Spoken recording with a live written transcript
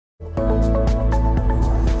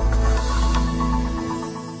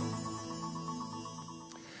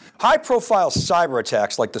High-profile cyber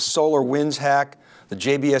attacks like the SolarWinds hack, the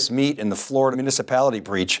JBS Meat, and the Florida municipality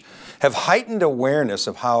breach have heightened awareness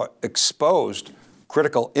of how exposed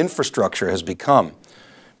critical infrastructure has become.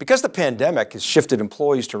 Because the pandemic has shifted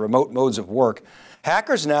employees to remote modes of work,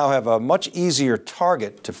 hackers now have a much easier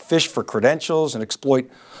target to phish for credentials and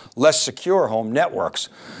exploit less secure home networks.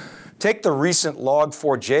 Take the recent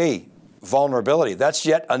Log4j vulnerability. That's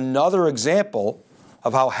yet another example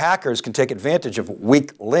of how hackers can take advantage of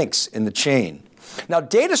weak links in the chain. Now,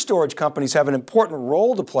 data storage companies have an important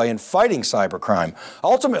role to play in fighting cybercrime.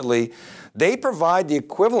 Ultimately, they provide the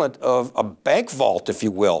equivalent of a bank vault, if you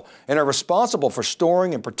will, and are responsible for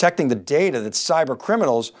storing and protecting the data that cyber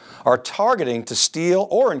criminals are targeting to steal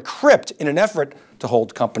or encrypt in an effort to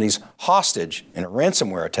hold companies hostage in a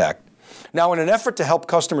ransomware attack. Now, in an effort to help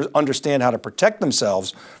customers understand how to protect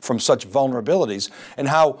themselves from such vulnerabilities and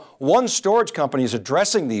how one storage company is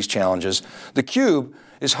addressing these challenges, theCUBE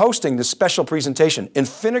is hosting this special presentation,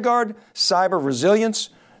 InfiniGuard, Cyber Resilience,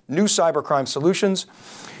 New Cybercrime Solutions.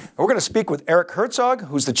 We're going to speak with Eric Herzog,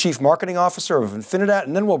 who's the Chief Marketing Officer of Infinidat,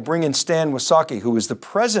 and then we'll bring in Stan Wysocki, who is the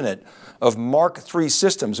President of Mark III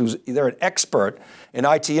Systems, who's they're an expert in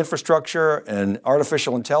IT infrastructure and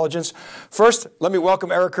artificial intelligence. First, let me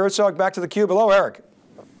welcome Eric Herzog back to theCUBE. Hello, Eric.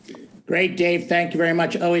 Great, Dave. Thank you very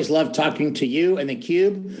much. Always love talking to you and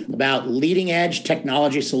theCUBE about leading edge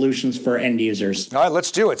technology solutions for end users. All right,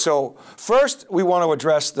 let's do it. So first, we want to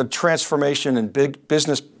address the transformation and big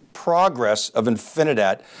business progress of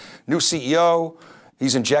Infinidat. New CEO,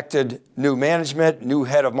 he's injected new management, new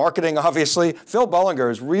head of marketing, obviously. Phil Bullinger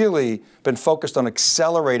has really been focused on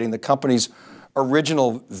accelerating the company's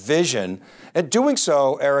original vision, and doing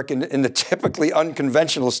so, Eric, in the typically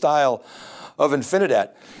unconventional style of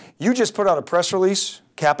Infinidat. You just put out a press release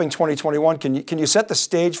capping 2021. Can you set the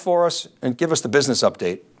stage for us and give us the business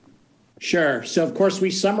update? Sure. So of course,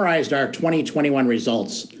 we summarized our 2021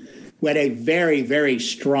 results. We had a very, very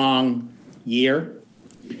strong year.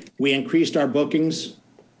 We increased our bookings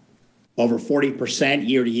over 40%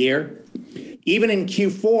 year to year. Even in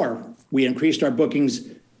Q4, we increased our bookings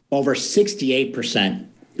over 68%.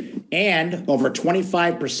 And over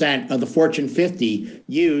 25% of the Fortune 50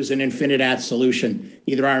 use an Infinidat solution,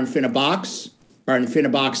 either our InfiniBox, our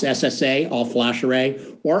InfiniBox SSA, all flash array,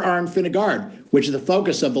 or our InfiniGuard, which is the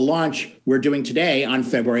focus of the launch we're doing today on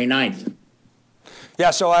February 9th.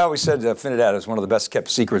 Yeah, so I always said Infinidat is one of the best kept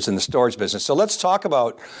secrets in the storage business. So let's talk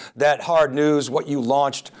about that hard news, what you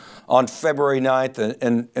launched on February 9th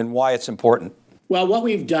and why it's important. Well, what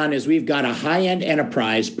we've done is we've got a high-end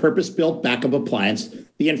enterprise purpose-built backup appliance,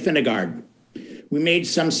 the InfiniGuard. We made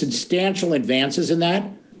some substantial advances in that.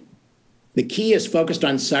 The key is focused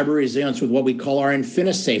on cyber resilience with what we call our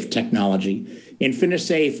InfiniSafe technology.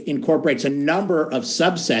 InfiniSafe incorporates a number of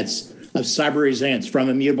subsets of cyber resilience, from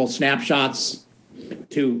immutable snapshots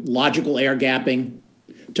to logical air gapping,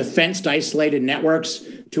 to fenced isolated networks,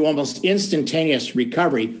 to almost instantaneous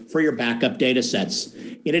recovery for your backup data sets.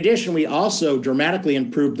 In addition, we also dramatically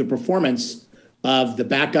improved the performance of the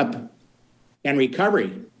backup and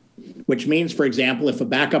recovery, which means, for example, if a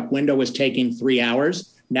backup window was taking 3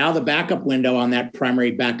 hours, now the backup window on that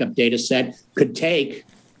primary backup data set could take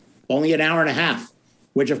only an hour and a half,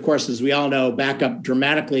 which, of course, as we all know, backup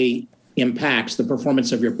dramatically impacts the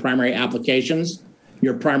performance of your primary applications,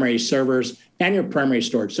 your primary servers, and your primary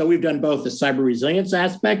storage. So we've done both the cyber resilience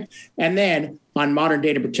aspect and then on modern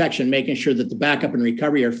data protection, making sure that the backup and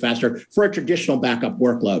recovery are faster for a traditional backup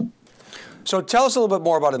workload. So tell us a little bit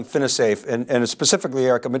more about InfiniSafe, and specifically,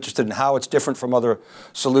 Eric, I'm interested in how it's different from other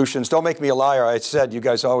solutions. Don't make me a liar. I said you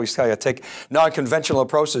guys always take non-conventional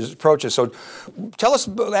approaches. So tell us,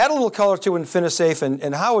 add a little color to InfiniSafe,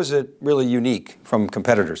 and how is it really unique from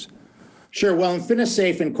competitors? Sure. Well,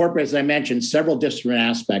 InfiniSafe incorporates, as I mentioned, several different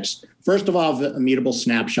aspects. First of all, the immutable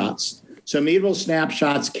snapshots. So immutable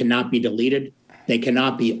snapshots cannot be deleted. They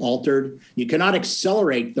cannot be altered. You cannot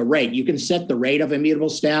accelerate the rate. You can set the rate of immutable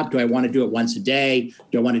snap. Do I want to do it once a day?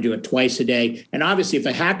 Do I want to do it twice a day? And obviously, if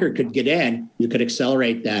a hacker could get in, you could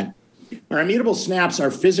accelerate that. Our immutable snaps are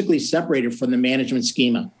physically separated from the management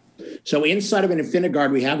schema. So inside of an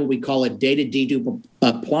InfiniGuard, we have what we call a data dedupe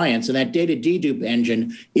appliance. And that data dedupe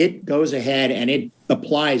engine, it goes ahead and it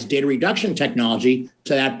applies data reduction technology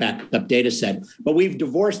to that backup data set. But we've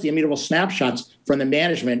divorced the immutable snapshots from the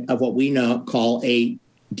management of what we now call a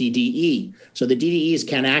DDE. So the DDEs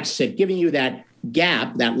can access it, giving you that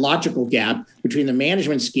gap, that logical gap between the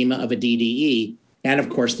management schema of a DDE and, of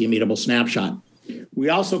course, the immutable snapshot. We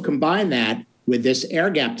also combine that with this air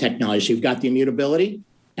gap technology. So you've got the immutability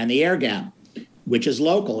and the air gap. which is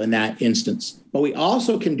local in that instance. But we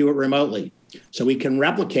also can do it remotely. So we can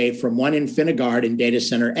replicate from one InfiniGuard in data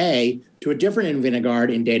center A to a different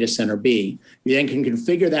InfiniGuard in data center B. You then can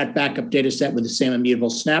configure that backup data set with the same immutable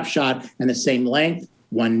snapshot and the same length,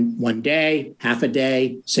 one day, half a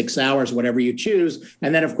day, 6 hours, whatever you choose.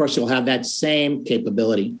 And then, of course, you'll have that same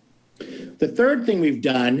capability. The third thing we've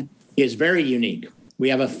done is very unique. We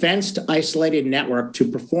have a fenced, isolated network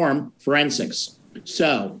to perform forensics.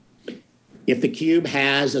 So if the cube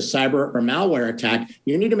has a cyber or malware attack,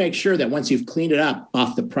 you need to make sure that once you've cleaned it up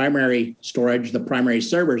off the primary storage, the primary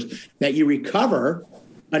servers, that you recover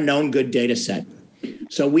a known good data set.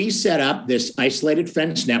 So we set up this isolated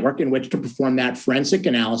fence network in which to perform that forensic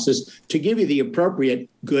analysis to give you the appropriate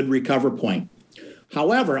good recover point.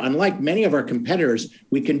 However, unlike many of our competitors,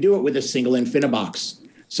 we can do it with a single InfiniBox.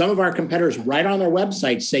 Some of our competitors right on their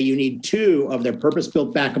website say you need 2 of their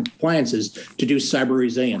purpose-built backup appliances to do cyber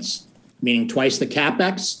resilience, meaning twice the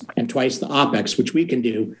CapEx and twice the OpEx, which we can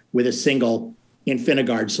do with a single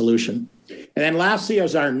InfiniGuard solution. And then lastly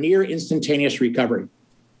is our near instantaneous recovery.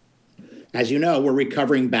 As you know, we're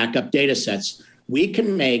recovering backup data sets. We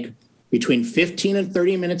can make between 15 and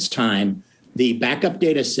 30 minutes time the backup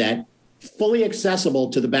data set fully accessible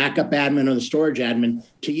to the backup admin or the storage admin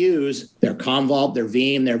to use their Commvault, their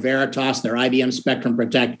Veeam, their Veritas, their IBM Spectrum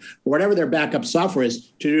Protect, or whatever their backup software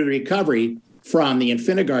is to do the recovery from the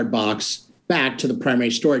InfiniGuard box back to the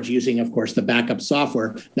primary storage using, of course, the backup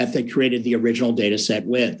software that they created the original data set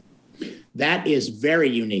with. That is very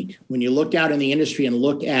unique. When you look out in the industry and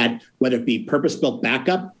look at whether it be purpose-built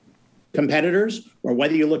backup competitors or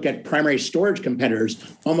whether you look at primary storage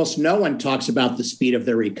competitors, almost no one talks about the speed of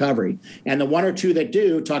their recovery. And the 1 or 2 that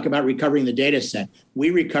do talk about recovering the data set.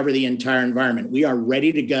 We recover the entire environment. We are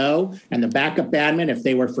ready to go. And the backup admin, if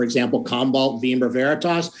they were, for example, Commvault, Veeam, or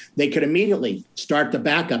Veritas, they could immediately start the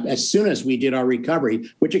backup as soon as we did our recovery,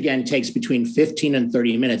 which again takes between 15 and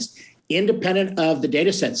 30 minutes, independent of the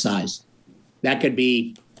data set size. That could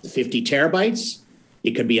be 50 terabytes.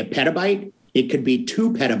 It could be a petabyte. It could be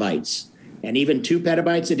 2 petabytes. And even 2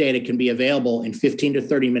 petabytes of data can be available in 15 to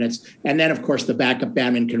 30 minutes. And then, of course, the backup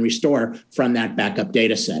admin can restore from that backup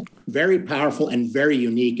data set. Very powerful and very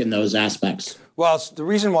unique in those aspects. Well, the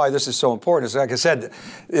reason why this is so important is, like I said,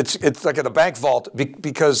 it's like at a bank vault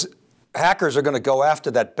because hackers are going to go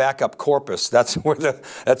after that backup corpus. That's where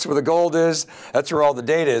the gold is. That's where all the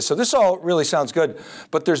data is. So this all really sounds good.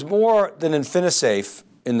 But there's more than InfiniSafe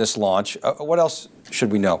in this launch. What else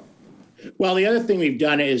should we know? Well, the other thing we've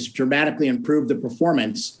done is dramatically improve the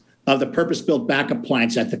performance of the purpose-built backup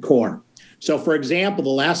appliance at the core. So, for example,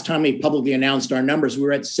 the last time we publicly announced our numbers, we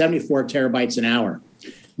were at 74 terabytes an hour.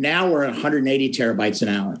 Now we're at 180 terabytes an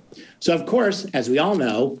hour. So, of course, as we all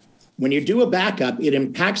know, when you do a backup, it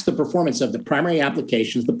impacts the performance of the primary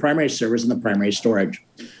applications, the primary servers, and the primary storage.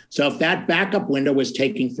 So if that backup window was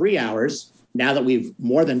taking 3 hours, now that we've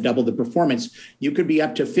more than doubled the performance, you could be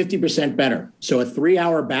up to 50% better. So a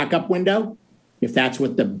 3-hour backup window, if that's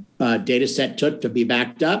what the data set took to be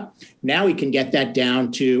backed up, now we can get that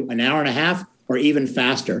down to an hour and a half or even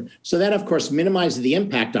faster. So that, of course, minimizes the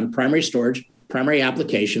impact on primary storage, primary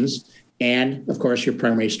applications, and, of course, your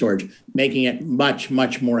primary storage, making it much,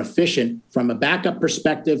 much more efficient from a backup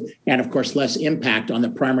perspective and, of course, less impact on the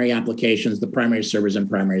primary applications, the primary servers, and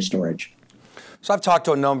primary storage. So I've talked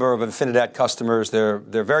to a number of Infinidat customers. They're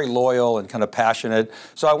very loyal and kind of passionate.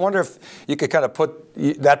 So I wonder if you could kind of put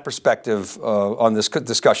that perspective on this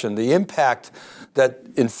discussion, the impact that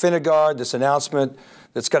InfiniGuard, this announcement,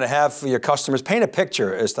 that's going to have for your customers. Paint a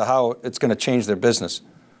picture as to how it's going to change their business.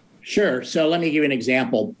 Sure. So let me give you an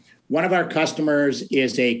example. One of our customers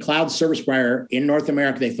is a cloud service provider in North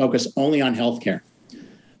America. They focus only on healthcare.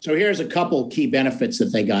 So here's a couple key benefits that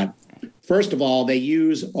they got. First of all, they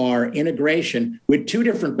use our integration with 2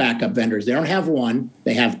 different backup vendors. They don't have one,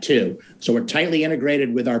 they have 2. So we're tightly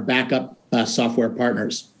integrated with our backup software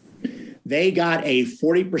partners. They got a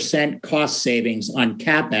 40% cost savings on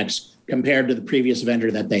CapEx compared to the previous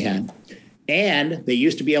vendor that they had. And they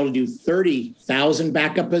used to be able to do 30,000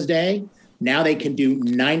 backup a day. Now they can do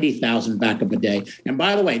 90,000 backup a day. And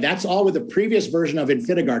by the way, that's all with the previous version of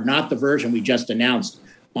InfiniGuard, not the version we just announced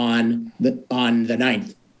on the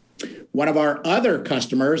 9th. One of our other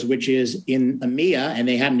customers, which is in EMEA, and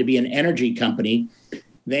they happen to be an energy company,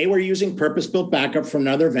 they were using purpose-built backup from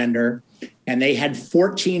another vendor, and they had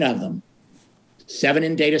 14 of them, 7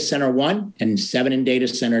 in data center 1 and 7 in data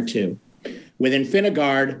center 2. With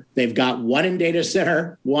InfiniGuard, they've got 1 in data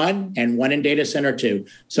center 1 and 1 in data center 2.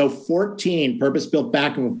 So 14 purpose-built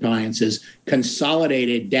backup appliances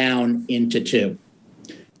consolidated down into 2.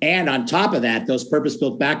 And on top of that, those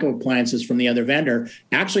purpose-built backup appliances from the other vendor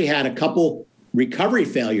actually had a couple recovery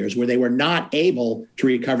failures where they were not able to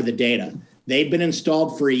recover the data. They've been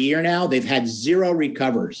installed for a year now. They've had zero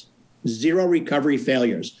recovery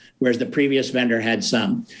failures, whereas the previous vendor had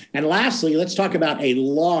some. And lastly, let's talk about a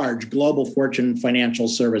large global Fortune financial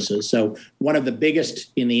services. So one of the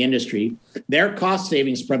biggest in the industry. Their cost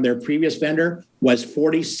savings from their previous vendor was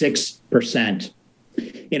 46%.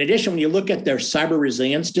 In addition, when you look at their cyber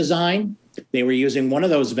resilience design, they were using one of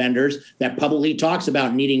those vendors that publicly talks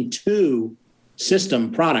about needing 2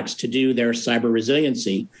 system products to do their cyber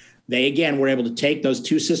resiliency. They, again, were able to take those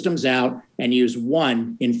 2 systems out and use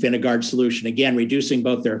one InfiniGuard solution, again, reducing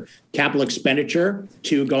both their capital expenditure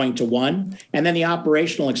to going to 1, and then the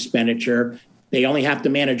operational expenditure. They only have to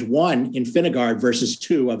manage 1 InfiniGuard versus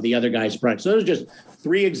 2 of the other guy's products. So those are just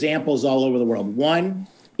 3 examples all over the world. 1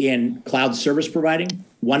 in cloud service providing,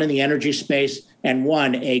 1 in the energy space, and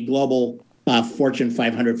 1 a global Fortune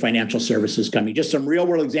 500 financial services company. Just some real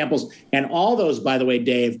world examples. And all those, by the way,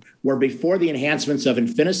 Dave, were before the enhancements of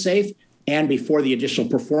InfiniSafe and before the additional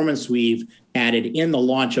performance we've added in the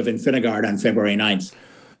launch of InfiniGuard on February 9th.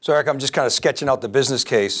 So Eric, I'm just kind of sketching out the business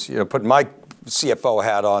case, putting my CFO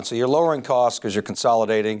hat on. So you're lowering costs because you're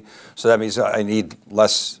consolidating. So that means I need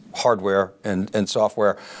less hardware and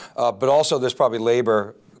software. But also there's probably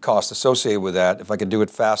labor cost associated with that. If I can do it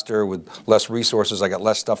faster with less resources, I got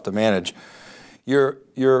less stuff to manage.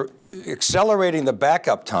 You're accelerating the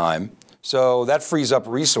backup time, so that frees up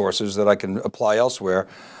resources that I can apply elsewhere.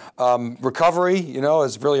 Recovery,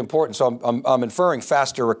 is really important. So I'm inferring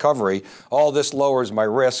faster recovery. All this lowers my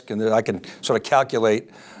risk, and then I can sort of calculate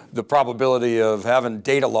the probability of having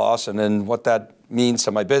data loss and then what that means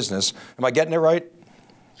to my business. Am I getting it right?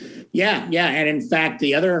 Yeah. And in fact,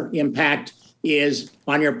 the other impact is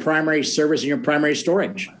on your primary service and your primary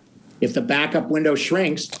storage. If the backup window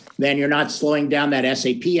shrinks, then you're not slowing down that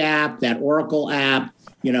SAP app, that Oracle app,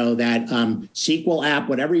 that SQL app,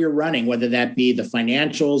 whatever you're running, whether that be the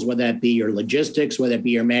financials, whether that be your logistics, whether it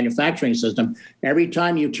be your manufacturing system. Every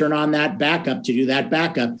time you turn on that backup to do that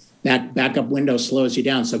backup window slows you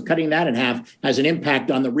down. So cutting that in half has an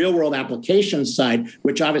impact on the real world applications side,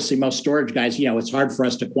 which obviously most storage guys, it's hard for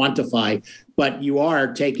us to quantify, but you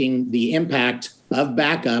are taking the impact of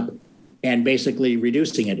backup and basically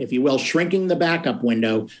reducing it, if you will, shrinking the backup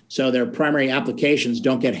window so their primary applications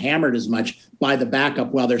don't get hammered as much by the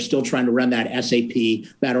backup while they're still trying to run that SAP,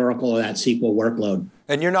 that Oracle, or that SQL workload.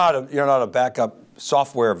 And you're not a backup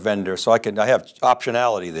software vendor, so I have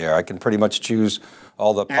optionality there. I can pretty much choose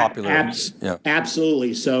all the popular.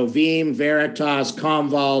 Absolutely. So Veeam, Veritas,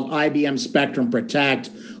 Commvault, IBM Spectrum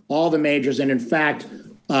Protect, all the majors, and in fact,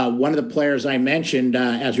 one of the players I mentioned,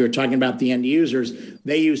 as we were talking about the end users,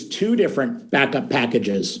 they use 2 different backup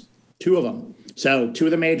packages, 2 of them. So 2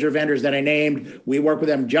 of the major vendors that I named, we work with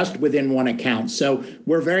them just within 1 account. So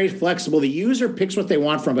we're very flexible. The user picks what they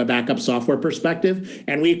want from a backup software perspective,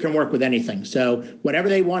 and we can work with anything. So whatever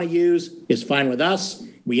they want to use is fine with us.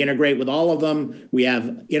 We integrate with all of them. We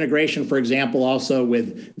have integration, for example, also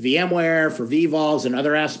with VMware for vVols and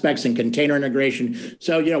other aspects and container integration.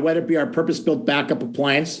 So, whether it be our purpose-built backup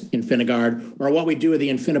appliance, InfiniGuard, or what we do with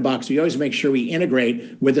the InfiniBox, we always make sure we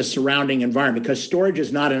integrate with the surrounding environment because storage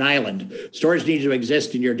is not an island. Storage needs to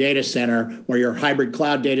exist in your data center or your hybrid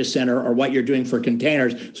cloud data center or what you're doing for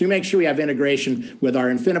containers. So we make sure we have integration with our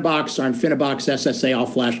InfiniBox SSA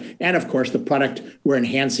all-flash, and of course, the product we're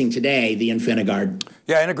enhancing today, the InfiniGuard.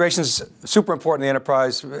 Yeah, integration is super important in the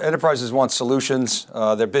enterprise. Enterprises want solutions.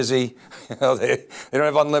 They're busy. They don't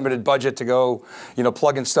have unlimited budget to go,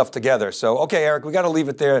 plugging stuff together. So, okay, Eric, we got to leave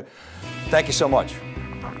it there. Thank you so much.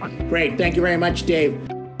 Great. Thank you very much, Dave.